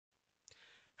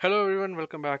Hello everyone,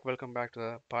 welcome back to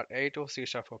the part 8 of C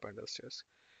Sharp for Pentesters.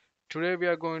 Today we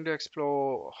are going to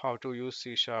explore how to use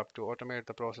C Sharp to automate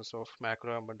the process of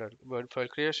macro and bundle word file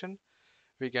creation.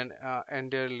 We can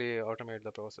entirely automate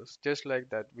the process, just like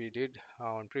that we did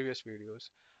on previous videos.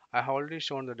 I have already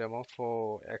shown the demo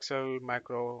for Excel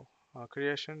macro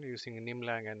creation using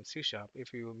Nimlang and C Sharp.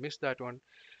 If you missed that one,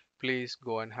 please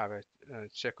go and have a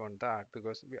check on that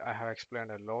because I have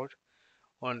explained a lot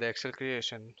on the Excel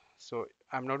creation. So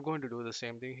I'm not going to do the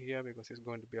same thing here because it's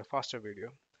going to be a faster video.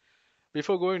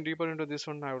 Before going deeper into this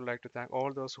one, I would like to thank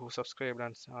all those who subscribed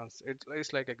and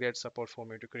it's like a great support for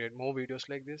me to create more videos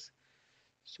like this.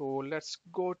 So let's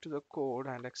go to the code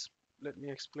and let me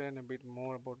explain a bit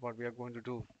more about what we are going to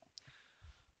do.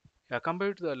 Yeah,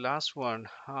 compared to the last one,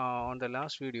 on the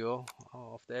last video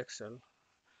of the Excel,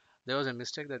 there was a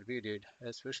mistake that we did,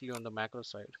 especially on the macro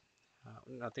side.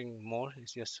 Nothing more,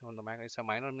 it's just on the macro, it's a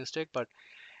minor mistake, but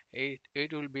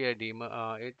it will be a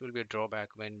it will be a drawback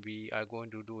when we are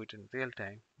going to do it in real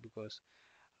time because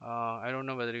I don't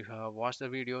know whether you have watched the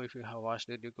video. If you have watched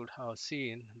it, you could have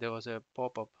seen there was a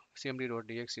pop-up.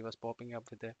 cmd.exe was popping up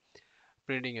with a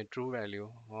printing a true value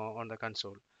on the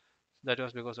console. That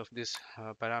was because of this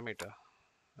parameter.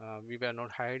 We were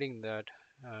not hiding that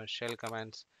shell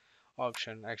commands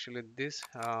option. Actually, this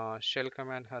shell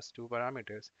command has two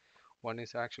parameters. One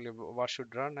is actually what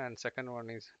should run, and second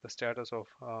one is the status of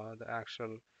the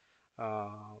actual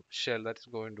shell that is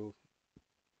going to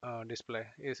display.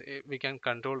 We can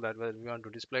control that whether we want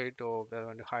to display it or we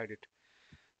want to hide it.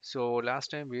 So last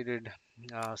time we did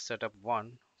setup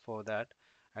one for that.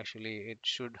 Actually, it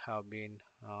should have been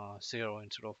 0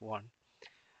 instead of 1.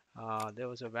 There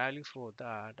was a value for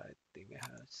that. I think I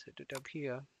have set it up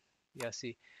here. Yeah,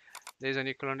 see, there is an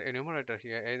equivalent enumerator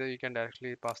here. Either you can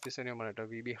directly pass this enumerator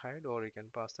VB hide, or you can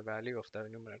pass the value of the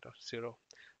enumerator 0.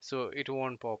 So it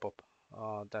won't pop up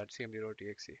that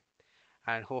cmd.exe,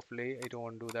 and hopefully it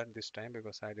won't do that this time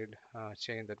because I did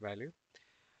change that value.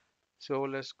 So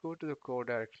let's go to the code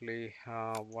directly,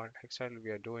 what exactly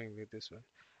we are doing with this one.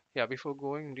 Yeah, before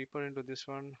going deeper into this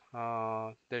one,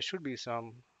 there should be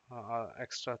some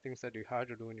extra things that you have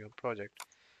to do in your project.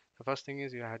 The first thing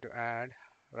is you have to add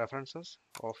references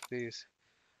of these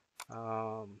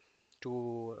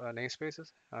two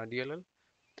namespaces, DLL.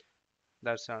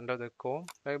 That's under the com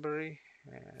library,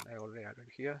 and I already added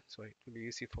here, so it will be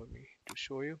easy for me to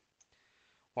show you.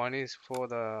 One is for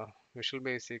the Visual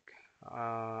Basic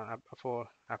for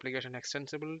application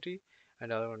extensibility,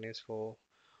 and the other one is for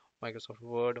Microsoft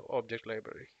Word object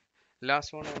library.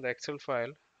 Last one on the Excel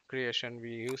file creation, we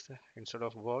use instead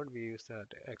of Word, we use that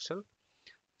Excel.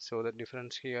 So the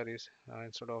difference here is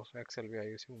instead of Excel, we are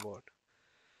using Word.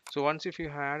 So once if you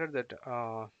have added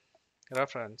that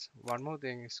reference, one more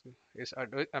thing is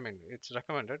I mean it's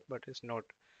recommended, but it's not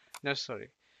necessary.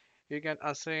 You can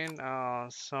assign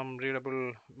some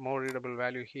more readable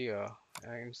value here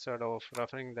instead of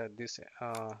referring that this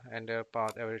enter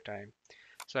path every time.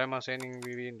 So I'm assigning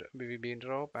VB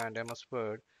drop and MS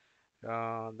word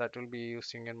that will be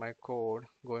using in my code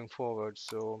going forward.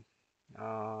 So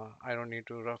I don't need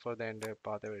to refer the enter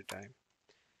path every time.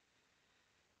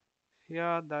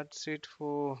 Yeah, that's it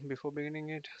for before beginning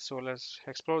it. So let's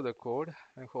explore the code.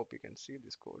 I hope you can see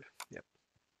this code. Yep.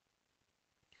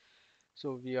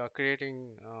 So we are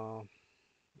creating.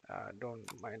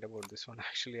 Don't mind about this one.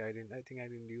 Actually, I didn't. I think I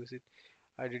didn't use it.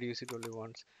 I did use it only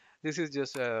once. This is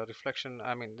just a reflection.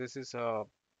 I mean, this is not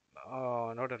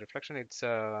a reflection. It's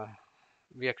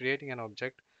we are creating an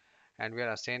object and we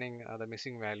are assigning the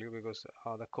missing value because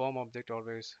the com object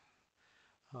always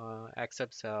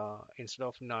accepts instead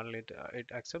of null it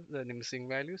accepts the missing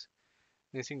values,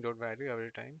 missing dot value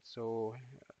every time. So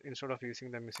instead of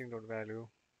using the missing dot value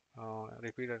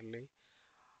repeatedly,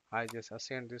 I just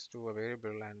assign this to a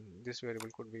variable, and this variable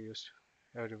could be used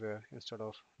everywhere instead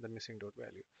of the missing dot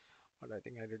value. But I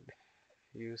think I did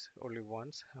use only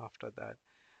once. After that,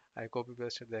 I copy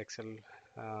pasted the Excel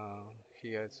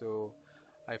here, so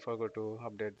I forgot to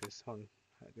update this on,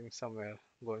 I think, somewhere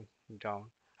going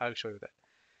down. I'll show you that.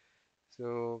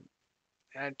 So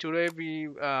and today we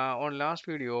on last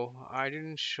video I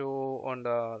didn't show on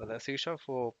the C sharp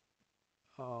for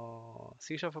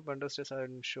Pentesters. I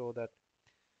didn't show that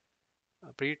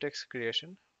pre-text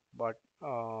creation, but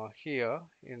here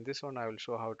in this one I will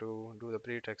show how to do the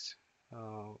pre-text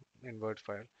in Word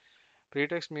file.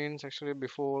 Pre-text means actually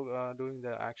before doing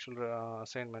the actual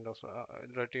assignment of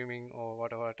retrieving or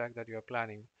whatever attack that you are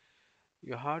planning,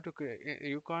 you have to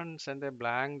you can't send a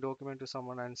blank document to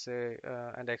someone and say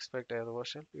and expect a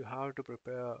reversal. You have to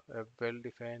prepare a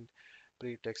well-defined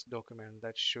pre-text document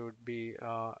that should be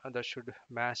that should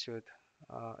match with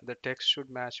the text should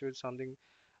match with something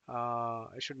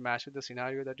it should match with the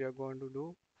scenario that you're going to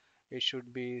do. It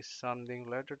should be something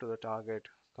related to the target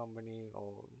company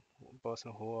or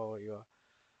person who you're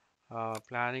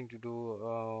planning to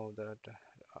do that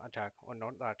attack, or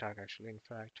not the attack actually. In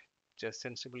fact, just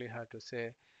sensibly have to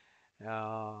say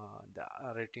the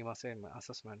red team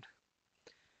assessment.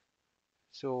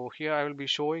 So here I will be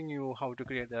showing you how to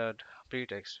create that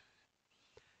pretext.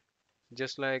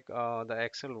 Just like the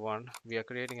Excel one, we are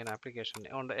creating an application.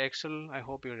 On the Excel, I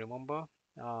hope you remember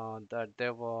that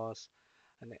there was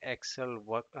an Excel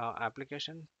work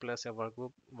application plus a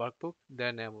workbook,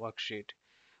 then a worksheet.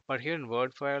 But here in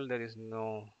Word file, there is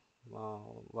no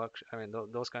I mean,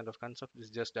 those kind of concepts. It's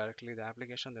just directly the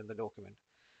application, then the document.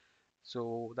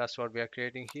 So that's what we are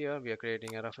creating here. We are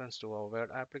creating a reference to our Word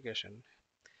application.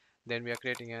 Then we are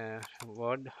creating a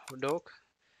Word doc,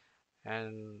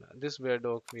 and this Word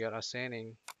doc we are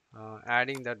assigning,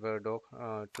 adding that Word doc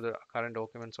to the current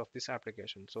documents of this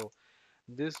application. So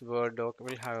this Word doc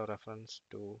will have a reference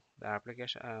to the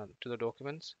application, to the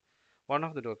documents, one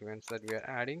of the documents that we are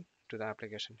adding to the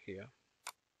application here.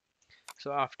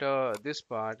 So after this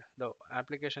part, the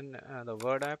application, the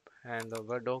Word app and the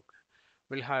Word doc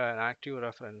will have an active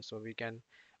reference, so we can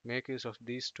make use of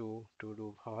these two to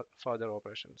do further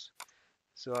operations.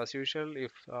 So as usual,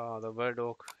 if the Word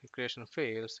doc creation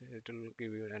fails, it will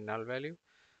give you a null value.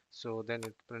 So then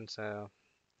it prints a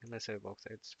message box,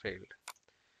 it's failed.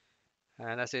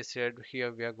 And as I said,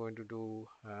 here we are going to do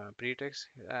pretext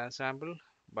sample,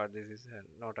 but this is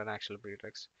not an actual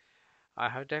pretext. I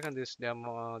have taken this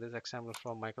demo, this example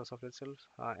from Microsoft itself.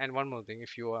 And one more thing,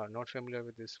 if you are not familiar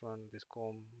with this one, this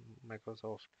COM,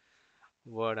 Microsoft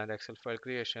Word and Excel file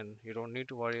creation, you don't need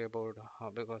to worry about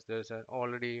because there's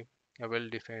already a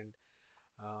well-defined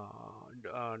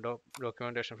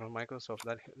documentation from Microsoft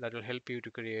that will help you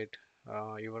to create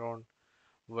your own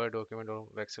Word document or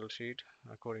Excel sheet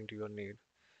according to your need.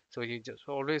 So you just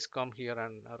always come here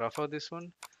and refer this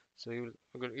one, so you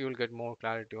will get more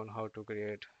clarity on how to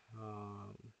create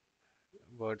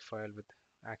Word file with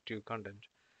active content.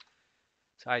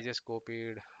 So I just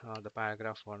copied the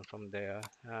paragraph one from there,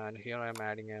 and here I'm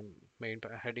adding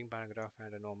a heading paragraph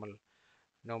and a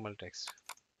normal text.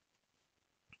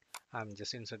 I'm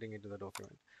just inserting into the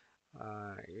document.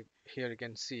 Here you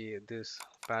can see this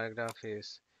paragraph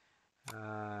is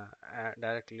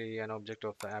directly an object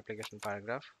of the application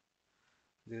paragraph.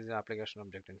 This is the application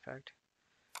object, in fact.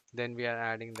 Then we are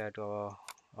adding that to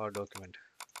our document.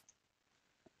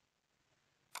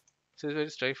 So it's very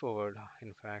straightforward.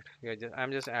 In fact,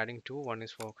 I'm just adding two. One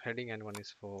is for heading and one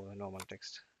is for normal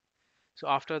text. So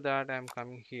after that, I'm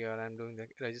coming here. I'm doing the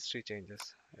registry changes.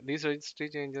 These registry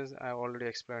changes I already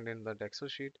explained in the Excel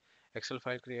sheet, Excel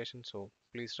file creation. So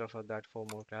please refer that for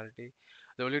more clarity.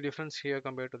 The only difference here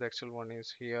compared to the Excel one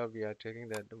is here we are taking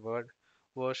that Word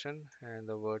version and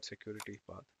the Word security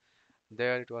path.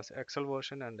 There it was Excel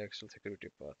version and the Excel security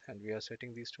path, and we are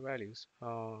setting these two values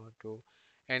to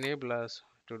enable us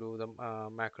to do the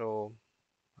macro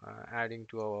adding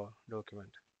to our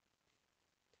document.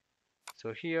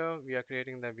 So here we are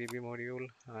creating the VB module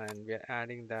and we are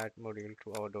adding that module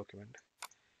to our document,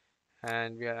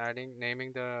 and we are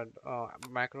naming the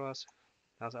macro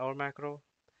as our macro,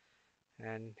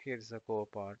 and here is the core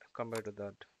part compared to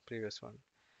that previous one.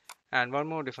 And one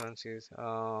more difference is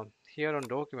here on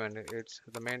document, it's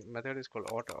the main method is called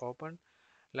auto open.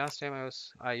 Last time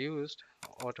I used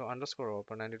auto underscore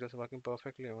open and it was working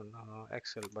perfectly on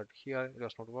Excel, but here it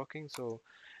was not working. So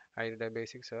I did a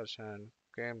basic search and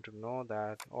came to know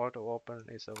that auto open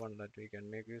is the one that we can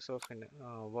make use of in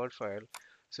Word file.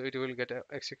 So it will get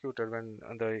executed when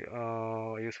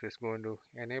the user is going to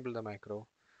enable the macro.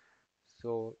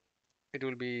 So it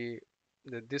will be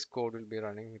this code will be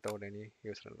running without any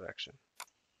user interaction.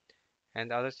 And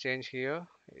the other change here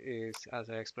is, as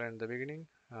I explained in the beginning,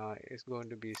 is going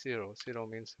to be 0. 0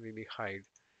 means we be hide.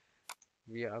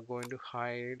 We are going to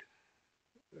hide.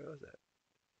 Where was that?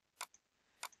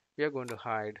 We are going to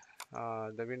hide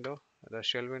the window, the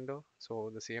shell window.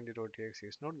 So the cmd.exe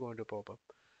is not going to pop up.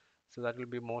 So that will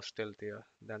be more stealthier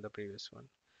than the previous one.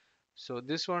 So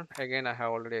this one again, I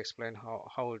have already explained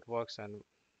how it works and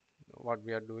what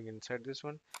we are doing inside this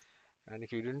one. And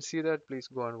if you didn't see that, please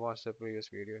go and watch the previous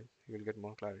video. You will get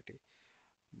more clarity.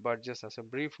 But just as a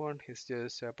brief one, it's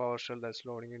just a PowerShell that's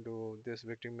loading into this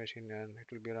victim machine and it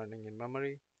will be running in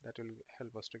memory. That will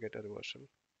help us to get a reversal.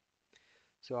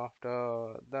 So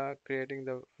after that, creating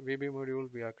the VB module,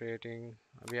 we are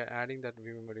adding that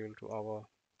VB module to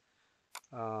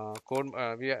our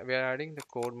code. We are adding the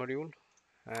code module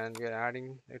and we are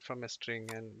adding it from a string,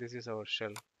 and this is our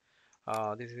shell.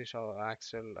 This is our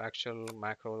actual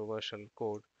macro reversal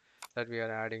code. that we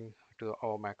are adding to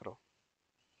our macro.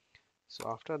 So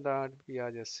after that, we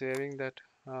are just saving that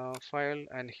file,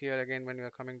 and here again when we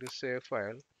are coming to save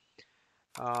file,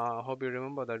 hope you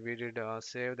remember that we did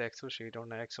save the Excel sheet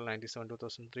on Excel 97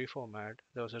 2003 format.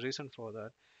 There was a reason for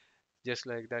that. Just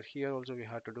like that, here also we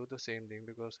had to do the same thing,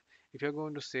 because if you're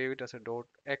going to save it as a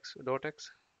 .x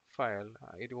file,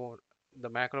 it won't, the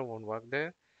macro won't work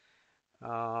there.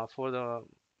 For the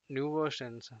new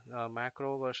versions,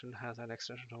 macro version has an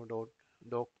extension of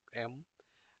 .docm,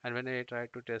 and when I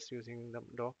tried to test using the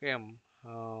 .docm,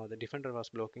 the Defender was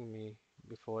blocking me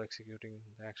before executing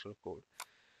the actual code.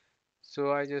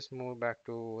 So I just moved back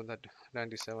to that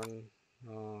 97.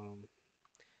 Um,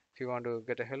 if you want to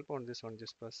get a help on this one,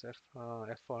 just press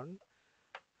F1.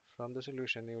 From the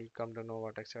solution, you will come to know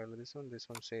what exactly this one. This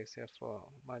one says F for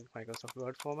Microsoft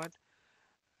Word format,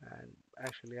 and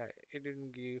actually it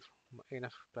didn't give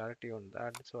enough clarity on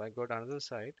that, so I got another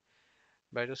site,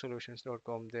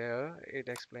 bettersolutions.com. There it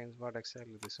explains what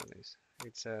exactly this one is.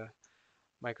 It's a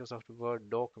Microsoft Word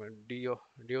document,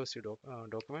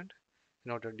 document,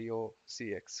 not a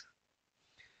docx.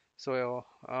 So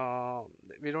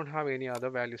we don't have any other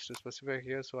values to specify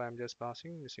here, so I'm just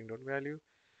passing using dot value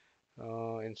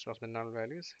instead of the null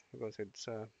values, because it's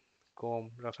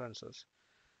com references.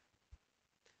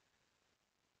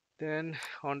 Then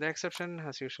on the exception,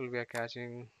 as usual, we are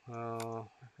catching,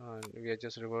 and we are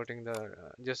just reverting the,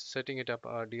 just setting it up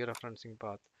a dereferencing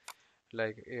path.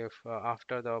 Like if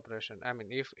after the operation, I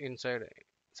mean, if inside,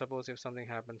 suppose if something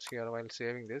happens here while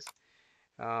saving this,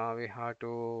 we have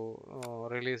to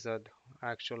release that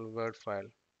actual Word file,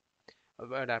 a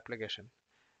Word application.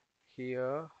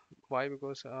 Here, why?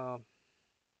 Because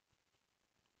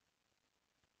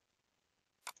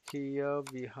here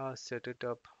we have set it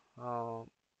up.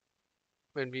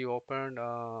 When we opened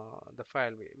the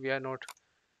file, we are not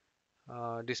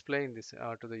displaying this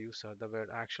to the user, the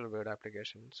actual Word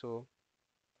application. So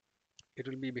it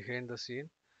will be behind the scene.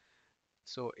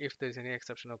 So if there is any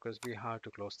exception occurs, we have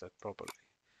to close that properly.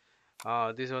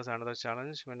 This was another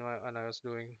challenge when I was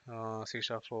doing C#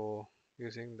 for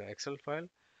using the Excel file.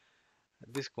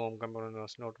 This COM component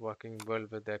was not working well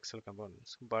with the Excel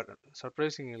components, but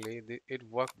surprisingly, it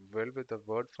worked well with the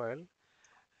Word file,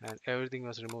 and everything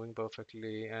was removing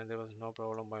perfectly, and there was no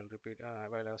problem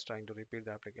while I was trying to repeat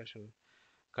the application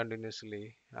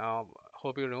continuously.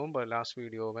 Hope you remember last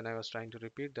video when I was trying to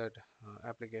repeat that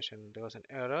application, there was an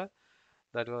error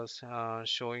that was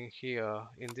showing here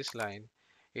in this line.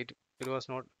 It was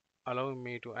not allowing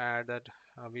me to add that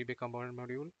VB component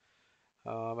module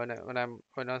when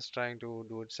I was trying to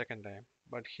do it second time.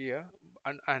 But here,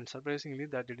 and surprisingly,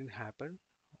 that didn't happen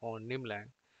on Nimlang.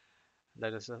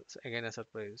 That is again a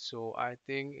surprise. So I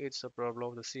think it's a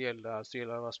problem of the CLR.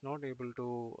 CLR was not able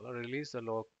to release the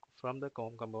log from the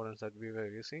COM components that we were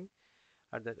using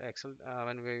at that Excel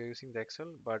when we were using the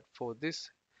Excel. But for this,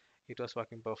 it was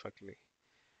working perfectly.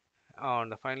 On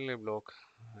the final block,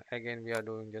 again we are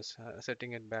doing just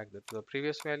setting it back to the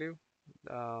previous value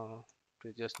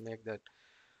to just make that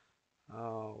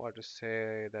what to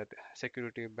say, that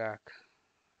security back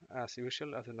as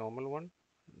usual as a normal one.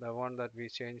 The one that we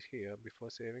changed here before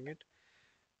saving it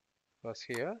was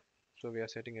here, so we are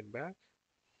setting it back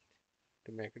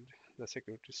to make it the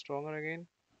security stronger again.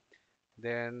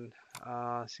 Then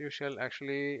as usual,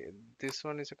 actually this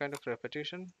one is a kind of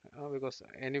repetition because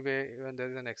anyway, when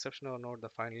there is an exception or not, the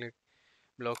final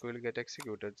block will get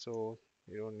executed, so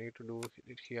you don't need to do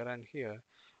it here and here.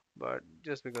 But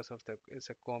just because of the, it's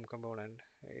a COM component,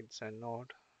 it's a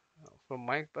node. From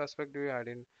my perspective, I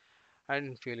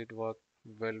didn't feel it work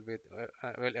well with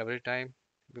well every time,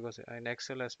 because in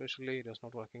Excel especially it was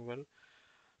not working well.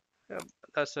 Yeah,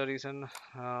 that's the reason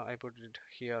I put it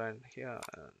here and here,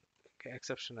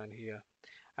 exception and here.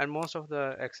 And most of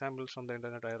the examples from the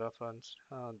internet I referenced,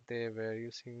 they were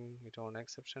using it on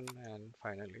exception and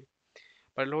finally.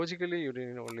 But logically, you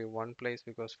need only one place,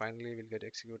 because finally will get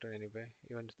executed anyway.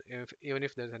 Even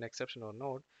if there's an exception or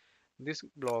not, this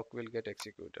block will get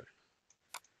executed.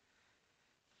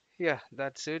 Yeah,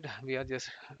 that's it. We are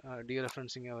just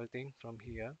dereferencing everything from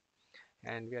here,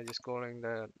 and we are just calling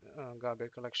the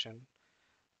garbage collection.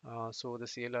 So the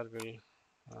CLR will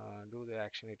do the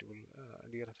action. It will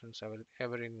dereference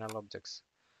every null objects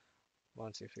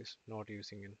once if it's not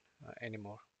using it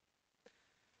anymore.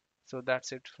 So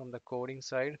that's it from the coding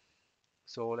side.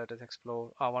 So let us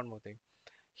explore one more thing.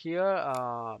 Here,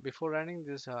 before running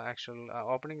this actual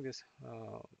opening this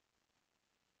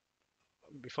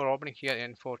before opening here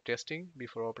and for testing,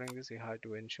 before opening this, you have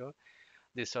to ensure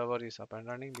the server is up and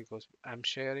running, because I'm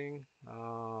sharing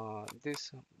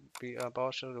this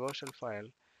PowerShell file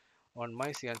on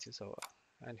my CNC server.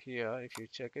 And here if you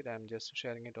check it, I'm just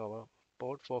sharing it over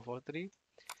port 443,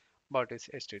 but it's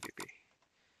HTTP.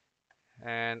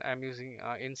 And I'm using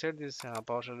inside this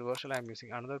PowerShell reversal, I'm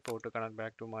using another port to connect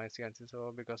back to my CNC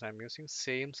server because I'm using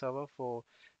same server for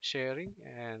sharing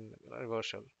and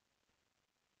reversal.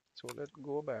 So let's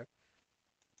go back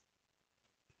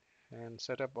and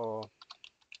set up our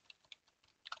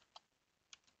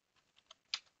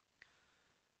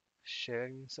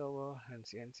sharing server and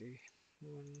CNC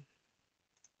one.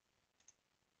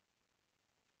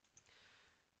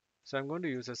 So I'm going to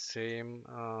use the same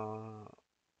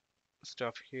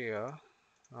stuff here.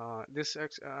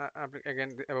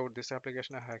 Again about this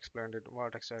application, I have explained it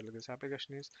what exactly this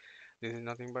application is. This is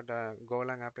nothing but a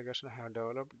Golang application I have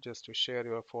developed just to share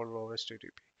your folder over HTTP.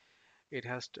 It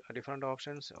has different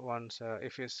options. Once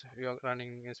if you're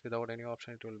running is without any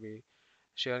option, it will be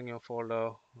sharing your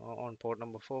folder on port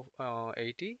number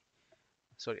 480.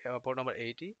 Sorry, port number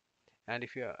 80. And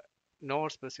if you are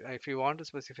not specific, if you want to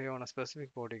specify on a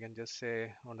specific port, you can just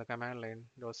say on the command line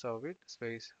 .serve it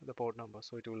space the port number,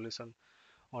 so it will listen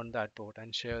on that port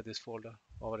and share this folder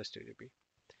over HTTP.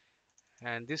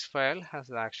 And this file has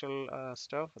the actual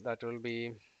stuff that will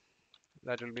be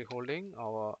holding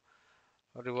our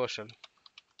reversal.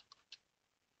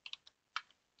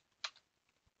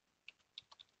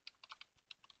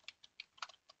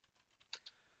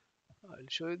 I'll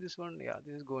show you this one. Yeah,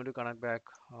 this is going to connect back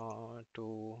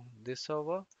to this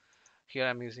server. Here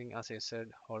I'm using, as I said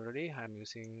already, I'm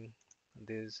using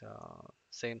this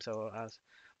same server as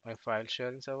my file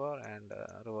sharing server and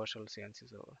reversal CNC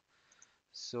server.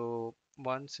 So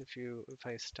once if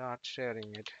I start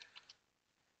sharing it,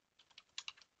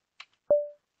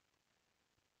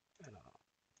 you know,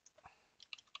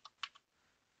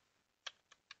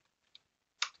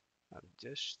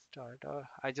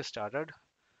 I just started,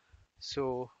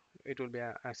 so it will be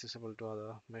accessible to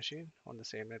other machine on the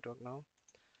same network now.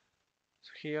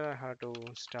 So here I have to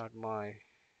start my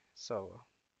server.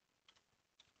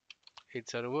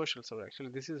 It's a reversal server. Actually,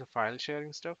 this is a file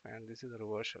sharing stuff, and this is a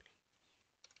reversal.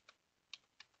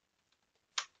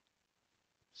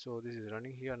 So this is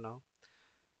running here now.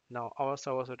 Now our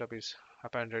server setup is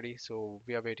up and ready. So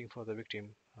we are waiting for the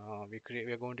victim. We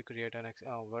are going to create an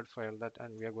Word file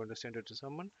and we are going to send it to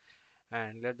someone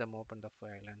and let them open the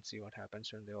file and see what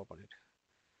happens when they open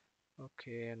it.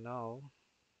 Okay, now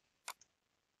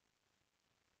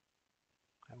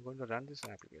I'm going to run this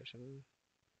application.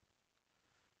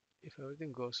 If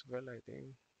everything goes well, I think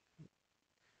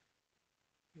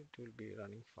it will be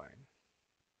running fine.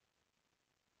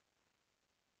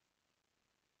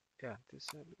 Yeah, this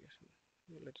application,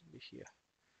 let it be here.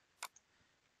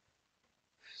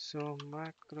 So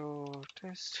macro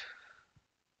test.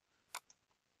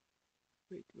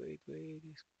 Wait.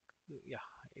 Yeah,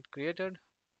 it created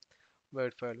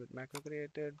Word file with macro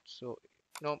created. So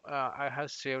no, I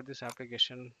have saved this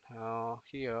application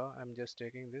here. I'm just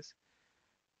taking this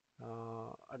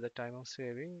at the time of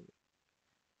saving.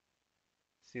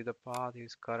 See, the path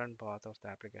is current path of the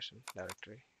application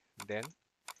directory. Then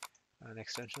an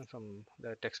extension from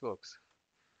the text box.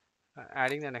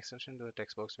 Adding an extension to the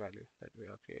text box value that we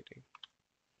are creating.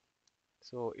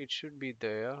 So it should be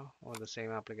there on the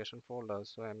same application folder.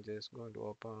 So I'm just going to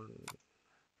open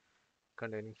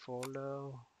containing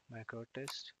folder macro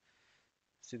test.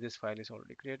 See, this file is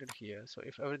already created here. So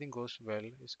if everything goes well,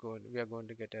 we are going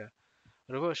to get a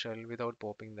reversal without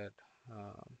popping that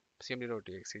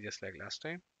cmd.exe just like last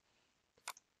time.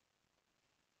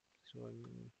 So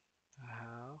I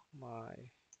have my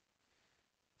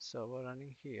server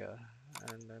running here,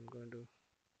 and I'm going to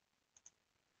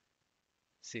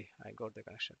see I got the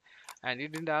connection, and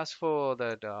it didn't ask for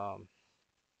that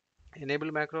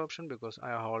enable macro option because I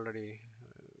have already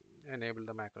enabled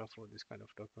the macro for this kind of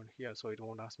document here, so it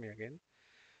won't ask me again.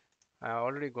 I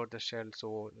already got the shell,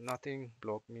 so nothing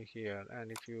blocked me here.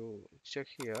 And if you check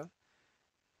here,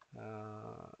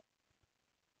 uh,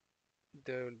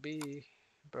 there will be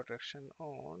protection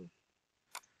on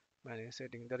manage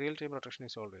setting. The real-time protection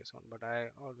is always on, but I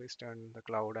always turn the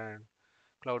cloud and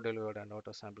cloud delivered and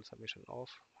auto sample submission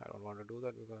off. I don't want to do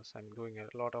that because I'm doing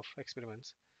a lot of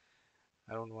experiments.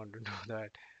 I don't want to do that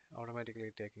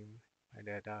automatically taking my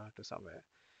data to somewhere.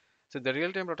 So the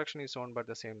real-time protection is on, but at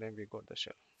the same time we got the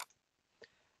shell.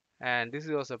 And this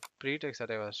was a pretext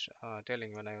that I was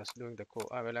telling when I was doing the code.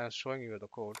 When I was showing you the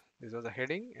code, this was a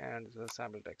heading and this was a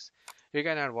sample text. You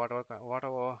can add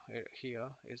whatever here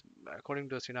is according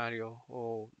to the scenario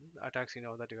or attack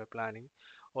scenario that you are planning,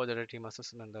 or the red team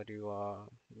assessment that you are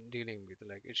dealing with.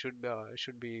 Like it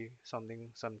should be some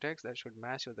text that should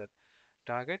match with that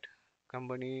target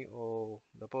company or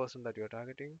the person that you are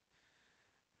targeting.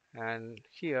 And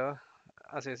here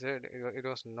as I said, it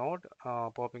was not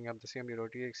popping up the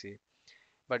cmd.exe.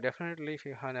 But definitely, if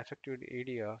you have an effective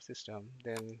EDR system,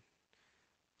 then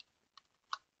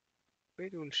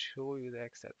it will show you the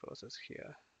exact process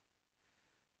here.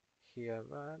 Here,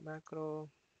 macro,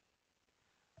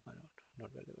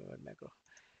 not the word macro,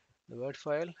 the word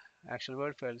file, actual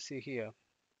word file. See here,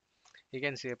 you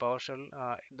can see a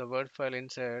PowerShell, the word file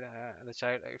inside the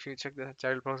child. If you check the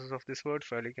child process of this word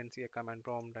file, you can see a command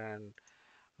prompt and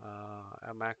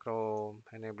a macro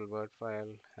enabled word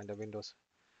file and a Windows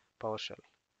PowerShell.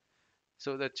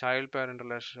 So the child parent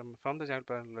relationship, from the child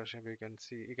parent relationship,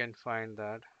 you can find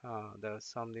that there's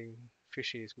something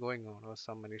fishy is going on or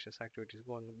some malicious activities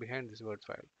going behind this word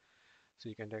file. So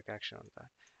you can take action on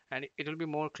that. And it will be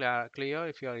more clear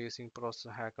if you are using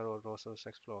Process Hacker or Process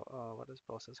Explorer. What is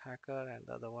Process Hacker? And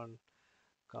the other one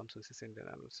comes with this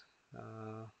internals.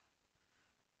 I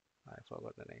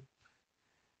forgot the name.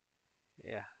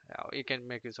 Yeah, you can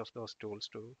make use of those tools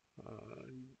to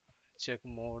check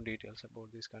more details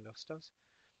about this kind of stuff.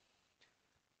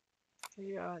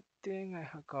 Yeah, I think I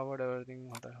have covered everything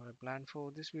what I have planned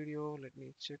for this video. Let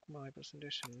me check my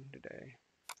presentation today.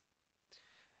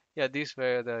 Yeah, these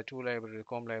were the two libraries,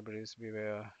 COM libraries we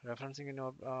were referencing in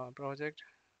our project.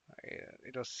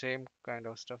 It was same kind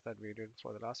of stuff that we did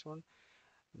for the last one.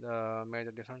 The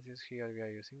major difference is here we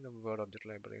are using the Word object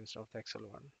library instead of the Excel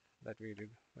one that we did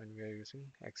when we are using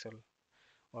Excel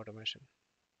automation.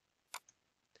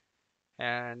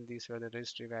 And these were the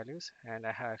registry values, and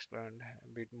I have explained a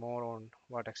bit more on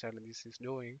what exactly this is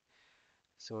doing.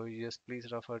 So you just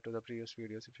please refer to the previous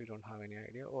videos if you don't have any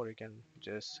idea, or you can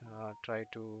just try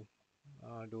to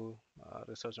do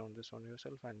research on this one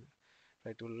yourself and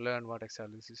try to learn what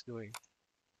exactly this is doing.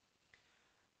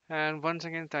 And once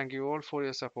again, thank you all for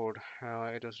your support.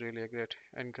 It was really a great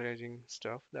encouraging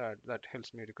stuff that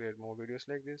helps me to create more videos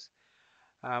like this.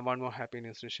 One more happy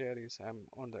news to share is I'm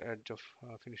on the edge of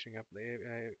finishing up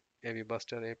the AV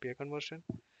Buster API conversion.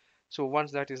 So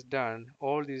once that is done,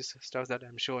 all these stuff that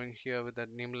I'm showing here with the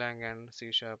Nimlang and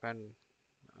C# and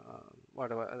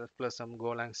whatever plus some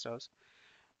Golang stuff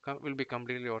will be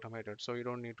completely automated. So you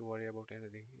don't need to worry about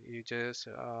anything. You just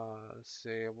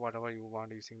say whatever you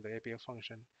want using the API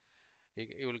function.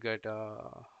 You will get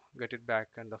it back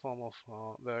in the form of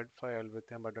Word file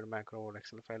with embedded macro or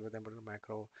Excel file with embedded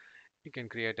macro. You can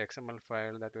create XML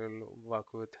file that will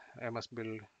work with MS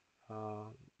Build,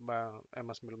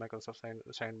 MS Build Microsoft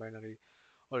sign binary,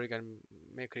 or you can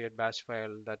create batch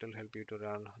file that will help you to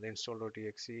run the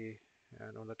install.exe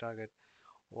and on the target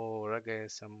or again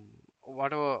some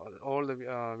whatever all the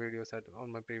videos that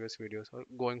on my previous videos or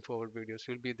going forward videos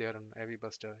will be there on AV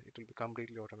Buster. It will be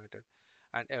completely automated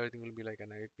and everything will be like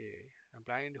an API. I'm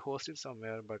planning to host it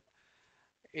somewhere, but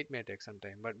it may take some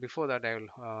time. But before that, I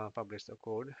will publish the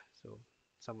code so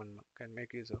someone can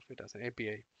make use of it as an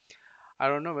API. I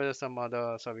don't know whether some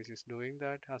other service is doing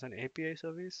that as an API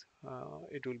service.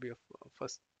 It will be a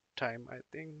first time, I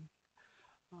think.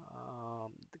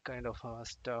 The kind of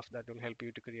stuff that will help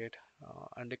you to create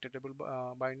undetectable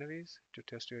binaries to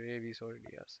test your AVs or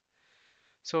EDRs.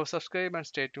 So subscribe and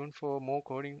stay tuned for more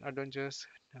coding adventures.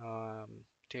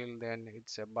 Till then,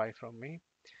 it's a bye from me.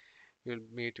 We'll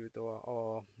meet with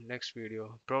our next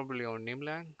video, probably on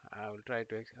Nimlang. I will try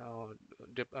to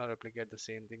replicate the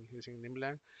same thing using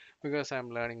Nimlang because I'm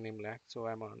learning Nimlang. So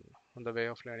I'm on the way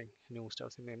of learning new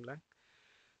stuff in Nimlang.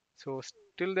 So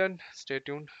till then, stay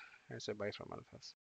tuned and say bye from Alphas.